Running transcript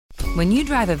When you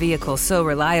drive a vehicle so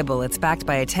reliable it's backed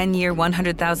by a 10-year,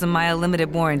 100,000-mile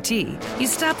limited warranty, you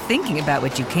stop thinking about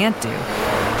what you can't do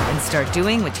and start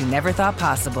doing what you never thought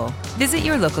possible. Visit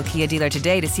your local Kia dealer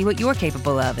today to see what you're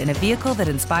capable of in a vehicle that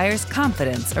inspires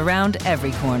confidence around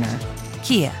every corner.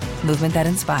 Kia, movement that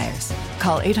inspires.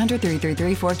 Call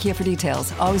 800-333-4KIA for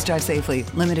details. Always drive safely.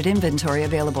 Limited inventory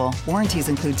available. Warranties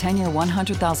include 10-year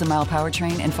 100,000-mile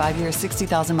powertrain and 5-year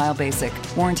 60,000-mile basic.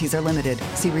 Warranties are limited.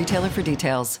 See retailer for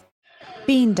details.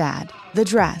 Bean Dad, The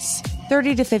Dress,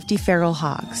 30 to 50 Feral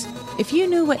Hogs. If you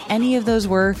knew what any of those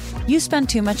were, you spend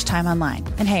too much time online.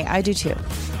 And hey, I do too.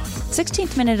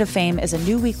 16th Minute of Fame is a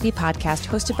new weekly podcast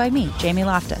hosted by me, Jamie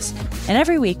Loftus. And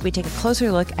every week we take a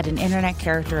closer look at an internet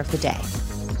character of the day.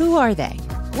 Who are they?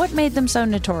 What made them so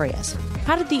notorious?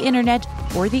 How did the internet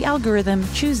or the algorithm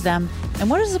choose them? And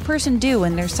what does a person do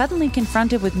when they're suddenly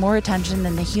confronted with more attention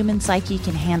than the human psyche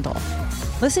can handle?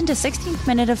 Listen to 16th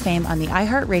Minute of Fame on the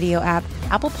iHeartRadio app,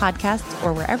 Apple Podcasts,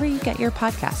 or wherever you get your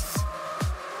podcasts.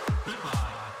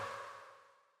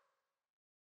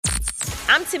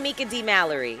 I'm Tamika D.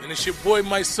 Mallory. And it's your boy,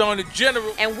 my son, the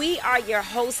General. And we are your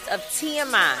hosts of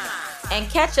TMI. And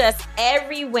catch us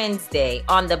every Wednesday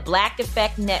on the Black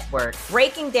Effect Network,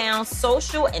 breaking down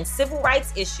social and civil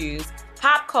rights issues,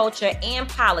 pop culture, and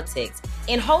politics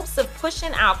in hopes of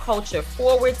pushing our culture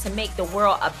forward to make the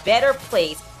world a better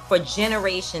place for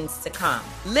generations to come.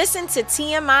 Listen to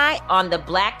TMI on the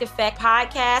Black Effect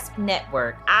Podcast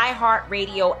Network,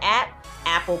 iHeartRadio app,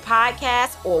 Apple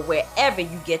Podcasts, or wherever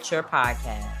you get your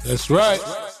podcasts. That's right.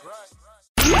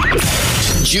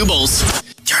 Jubal's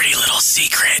dirty little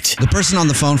secret. The person on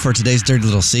the phone for today's dirty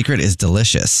little secret is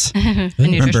delicious.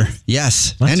 Remember?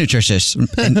 Yes, What? and nutritious.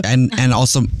 and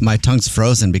also my tongue's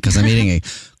frozen because I'm eating a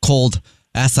cold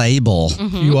acai bowl.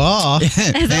 You are. Is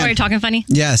that why you're talking funny?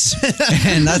 Yes.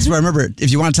 And that's where, remember, if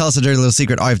you want to tell us a dirty little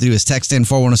secret, all you have to do is text in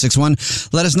 41061.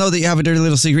 Let us know that you have a dirty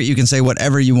little secret. You can say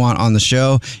whatever you want on the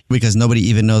show because nobody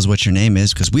even knows what your name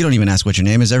is because we don't even ask what your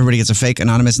name is. Everybody gets a fake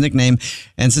anonymous nickname.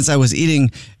 And since I was eating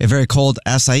a very cold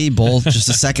acai bowl just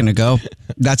a second ago,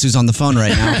 that's who's on the phone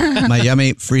right now. My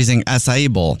yummy, freezing acai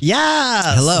bowl. Yes.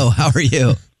 Hello, how are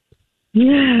you?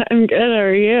 Yeah, I'm good. How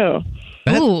are you?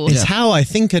 Ooh. It's how I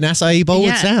think an acai bowl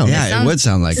would sound. Yeah, it would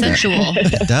sound like sensual.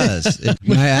 that. It does.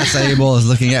 My acai bowl is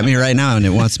looking at me right now, and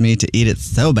it wants me to eat it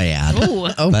so bad. Ooh.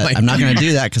 But I'm not going to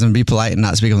do that because I'm going to be polite and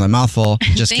not speak with my mouth full.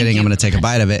 Just kidding. I'm going to take a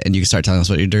bite of it, and you can start telling us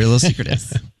what your dirty little secret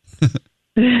is.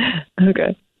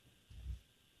 Okay.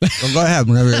 Well, go ahead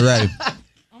whenever you're ready.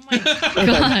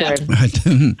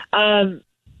 God.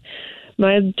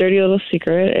 My dirty little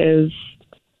secret is,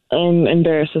 I'm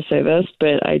embarrassed to say this,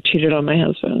 but I cheated on my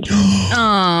husband. Oh.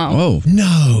 Oh,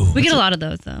 No. We get a lot of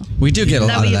those, though. we do get a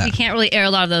lot of that. We can't really air a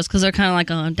lot of those because they're kind of like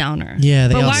a downer. Yeah,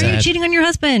 they But are why are you sad. cheating on your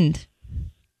husband?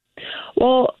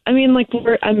 Well, I mean, like,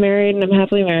 I'm married and I'm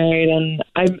happily married, and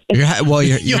You're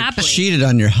Happily. cheated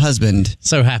on your husband.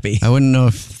 So happy. I wouldn't know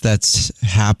if that's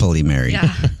happily married.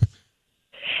 Yeah.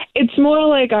 it's more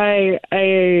like I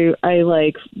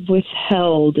like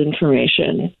withheld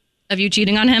information. Of you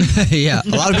cheating on him? Yeah,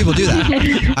 a lot of people do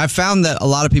that. I've found that a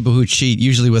lot of people who cheat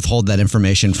usually withhold that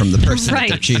information from the person that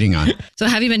they're Right. cheating on. So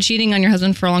have you been cheating on your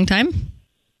husband for a long time?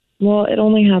 Well, it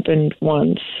only happened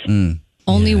once.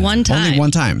 Only one time. Only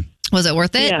one time. Was it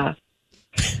worth it? Yeah.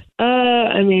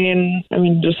 I mean,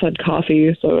 just had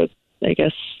coffee, so I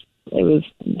guess it was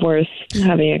worth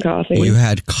having a coffee. You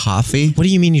had coffee? What do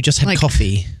you mean you just had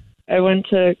coffee? I went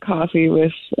to coffee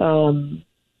with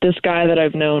this guy that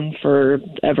I've known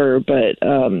forever, but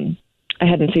I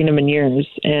hadn't seen him in years,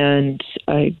 and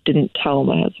I didn't tell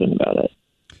my husband about it.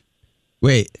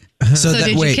 Wait. So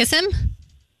did you kiss him?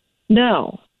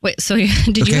 No. Wait, so you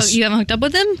haven't hooked up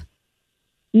with him?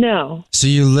 No. So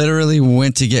you literally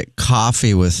went to get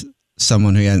coffee with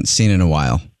someone who you hadn't seen in a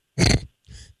while?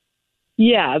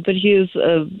 Yeah, but he's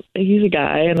a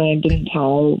guy, and I didn't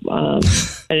tell. I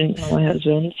didn't tell my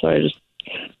husband, so I just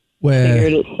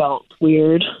figured it felt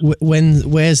weird.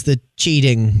 Where's the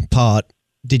cheating part?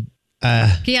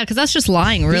 Yeah, because that's just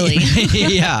lying, really.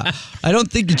 Yeah. I don't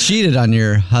think you cheated on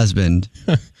your husband.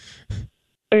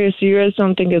 Okay, so you guys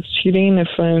don't think it's cheating if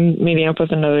I'm meeting up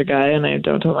with another guy and I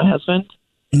don't tell my husband?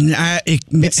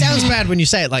 It sounds bad when you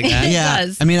say it like that. Yeah.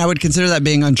 I mean, I would consider that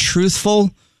being untruthful,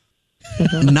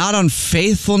 not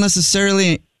unfaithful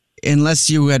necessarily, unless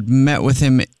you had met with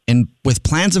him with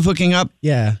plans of hooking up.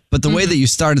 Yeah. But the way that you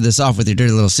started this off with your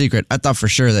dirty little secret, I thought for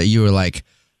sure that you were like,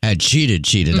 had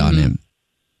cheated on him.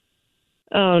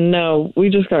 Oh, no. We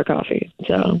just got coffee,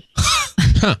 so.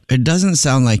 It doesn't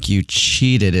sound like you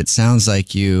cheated. It sounds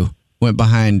like you went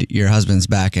behind your husband's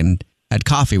back and had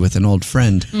coffee with an old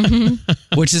friend,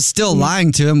 which is still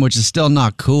lying to him, which is still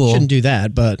not cool. Shouldn't do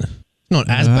that, but not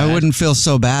as bad. I wouldn't feel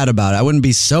so bad about it. I wouldn't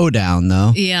be so down,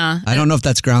 though. Yeah. I don't know if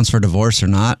that's grounds for divorce or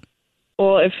not.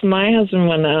 Well, if my husband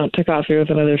went out to coffee with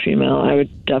another female, I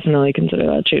would definitely consider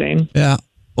that cheating. Yeah.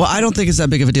 Well, I don't think it's that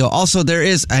big of a deal. Also,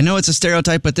 I know it's a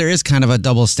stereotype, but there is kind of a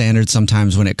double standard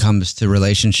sometimes when it comes to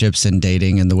relationships and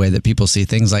dating and the way that people see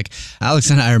things. Like Alex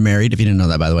and I are married. If you didn't know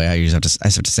that, by the way, I have to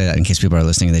say that in case people are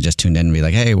listening and they just tuned in and be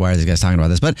like, hey, why are these guys talking about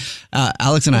this? But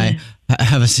Alex and I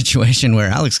have a situation where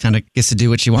Alex kind of gets to do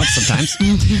what she wants sometimes.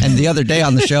 And the other day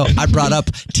on the show, I brought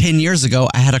up 10 years ago,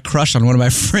 I had a crush on one of my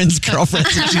friend's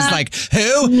girlfriends. And she's like,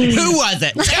 who? Who was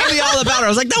it? Tell me all about her. I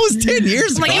was like, that was 10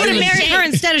 years ago. Like, you would have married her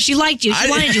instead if she liked you. She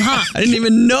wanted you, huh? I didn't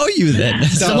even know you then.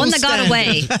 The one that got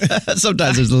away.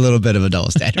 Sometimes there's a little bit of a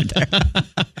double standard there.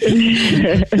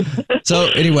 So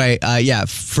anyway,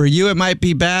 for you it might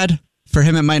be bad. For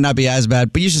him, it might not be as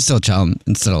bad, but you should still tell him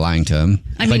instead of lying to him.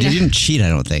 But you didn't cheat, I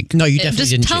don't think. No, you definitely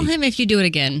didn't cheat. Just tell him if you do it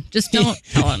again. Just don't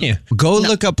tell him. Yeah. Go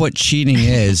look up what cheating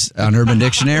is on Urban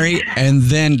Dictionary and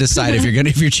then decide if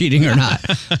you're cheating or not.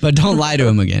 But don't lie to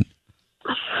him again.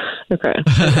 Okay.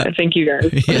 Thank you,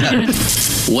 guys. Yeah.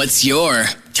 What's your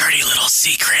dirty little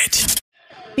secret?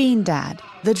 Bean Dad,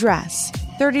 The Dress,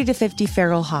 30 to 50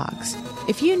 Feral Hogs.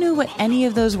 If you knew what any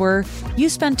of those were, you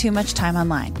spend too much time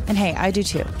online. And hey, I do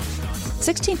too.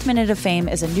 16th Minute of Fame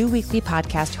is a new weekly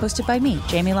podcast hosted by me,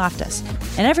 Jamie Loftus.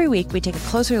 And every week we take a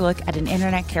closer look at an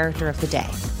internet character of the day.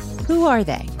 Who are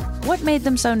they? What made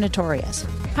them so notorious?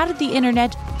 How did the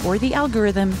internet or the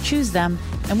algorithm choose them?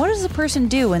 And what does a person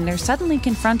do when they're suddenly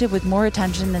confronted with more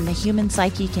attention than the human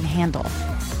psyche can handle?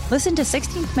 Listen to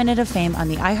 16th Minute of Fame on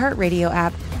the iHeartRadio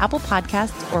app, Apple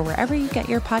Podcasts, or wherever you get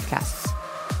your podcasts.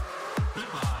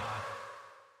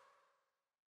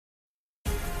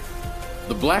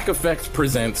 The Black Effect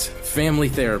presents Family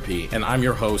Therapy, and I'm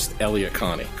your host, Elliot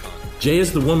Connie. Jay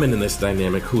is the woman in this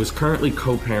dynamic who is currently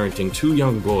co-parenting 2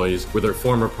 young boys with her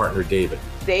former partner, David.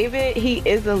 David, he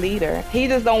is a leader. He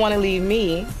just don't want to leave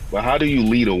me. But how do you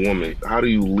lead a woman? How do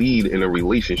you lead in a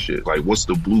relationship? Like, what's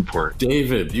the blueprint?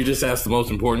 David, you just asked the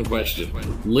most important question.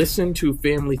 Listen to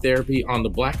Family Therapy on the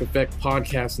Black Effect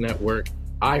Podcast Network,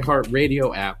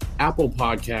 iHeartRadio app, Apple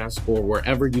Podcasts, or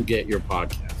wherever you get your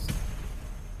podcasts.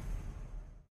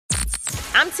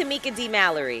 I'm Tamika D.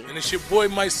 Mallory. And it's your boy,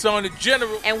 my son, the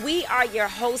General. And we are your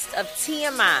hosts of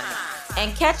TMI.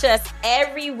 And catch us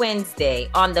every Wednesday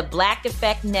on the Black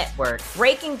Effect Network,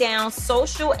 breaking down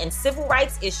social and civil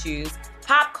rights issues,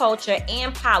 pop culture,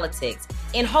 and politics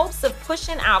in hopes of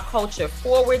pushing our culture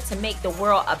forward to make the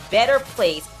world a better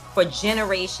place for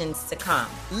generations to come.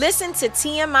 Listen to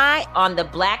TMI on the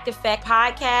Black Effect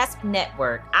Podcast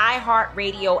Network,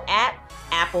 iHeartRadio app,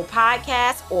 Apple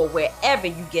Podcasts, or wherever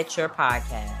you get your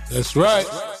podcasts. That's right.